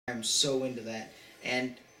I'm so into that.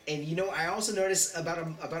 And you know, I also noticed about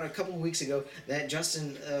a couple of weeks ago that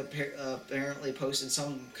Justin apparently posted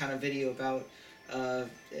some kind of video about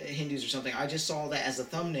Hindus or something. I just saw that as a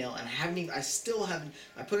thumbnail, and I still haven't.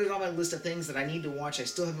 I put it on my list of things that I need to watch. I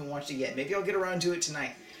still haven't watched it yet. Maybe I'll get around to it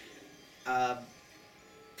tonight. But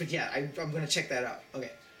yeah, I'm gonna check that out.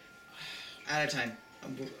 Okay, out of time.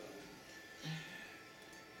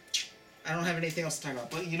 I don't have anything else to talk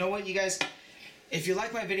about. But you know what, you guys? If you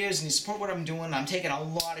like my videos and you support what I'm doing, I'm taking a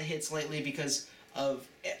lot of hits lately because of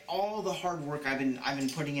all the hard work I've been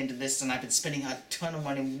putting into this, and I've been spending a ton of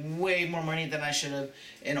money, way more money than I should have,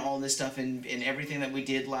 in all this stuff and everything that we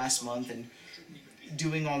did last month, and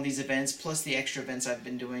doing all these events, plus the extra events I've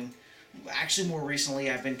been doing. Actually, more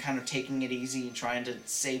recently, I've been kind of taking it easy and trying to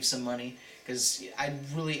save some money, because I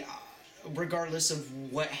really, regardless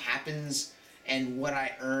of what happens and what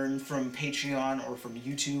I earn from Patreon or from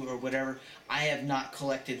YouTube or whatever, I have not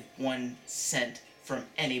collected 1 cent from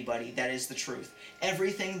anybody. That is the truth.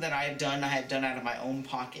 Everything that I have done out of my own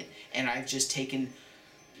pocket, and I've just taken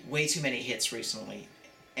way too many hits recently.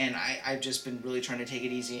 And I've just been really trying to take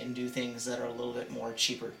it easy and do things that are a little bit more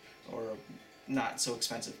cheaper or not so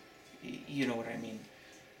expensive. You know what I mean.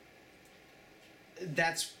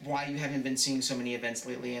 That's why you haven't been seeing so many events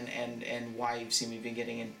lately, and why you've seen me been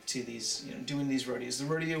getting into these, doing these rodeos. The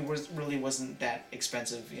rodeo really wasn't that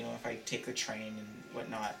expensive, if I take the train and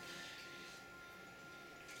whatnot.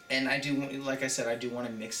 And I do, like I said, I do want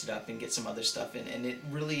to mix it up and get some other stuff in, and it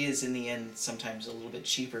really is, in the end, sometimes a little bit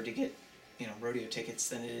cheaper to get, rodeo tickets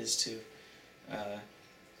than it is to,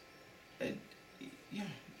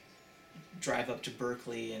 drive up to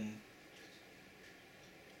Berkeley. And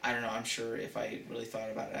I don't know, I'm sure if I really thought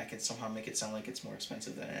about it, I could somehow make it sound like it's more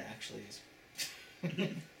expensive than it actually is.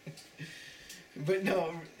 But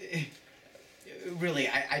no, really,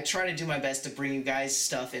 I try to do my best to bring you guys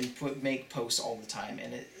stuff and make posts all the time,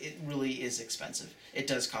 and it really is expensive. It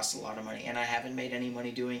does cost a lot of money, and I haven't made any money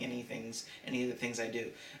doing any of the things I do.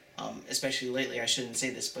 Especially lately, I shouldn't say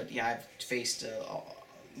this, but yeah, I've faced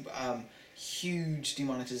huge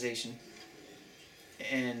demonetization.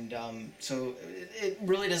 And so it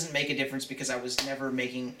really doesn't make a difference, because I was never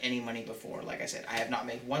making any money before. Like I said, I have not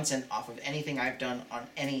made 1 cent off of anything I've done on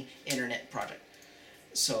any internet project.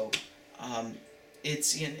 So I'm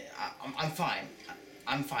fine.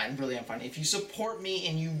 I'm fine. Really, I'm fine. If you support me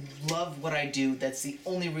and you love what I do, that's the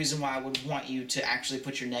only reason why I would want you to actually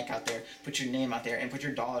put your neck out there, put your name out there, and put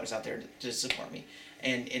your dollars out there to support me.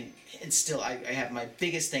 And still, I have my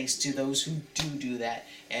biggest thanks to those who do that,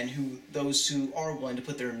 and those who are willing to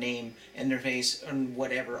put their name and their face and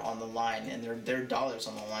whatever on the line, and their dollars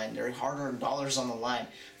on the line, their hard-earned dollars on the line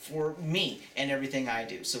for me and everything I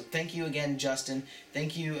do. So thank you again, Justin.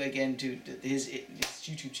 Thank you again to his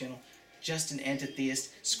YouTube channel, Justin Antitheist,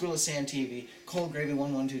 Skrilla Sand TV, Cold Gravy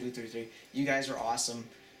 112233. You guys are awesome.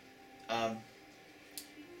 I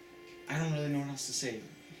don't really know what else to say.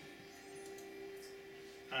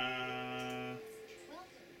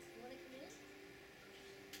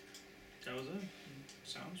 That was it.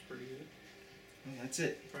 Sounds pretty good. Well, that's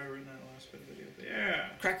it. Probably written that last bit of video. But yeah.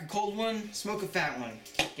 Crack a cold one, smoke a fat one.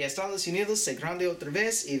 Que Estados Unidos se grande otra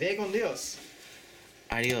vez y ve con Dios.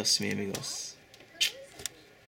 Adiós, mi amigos.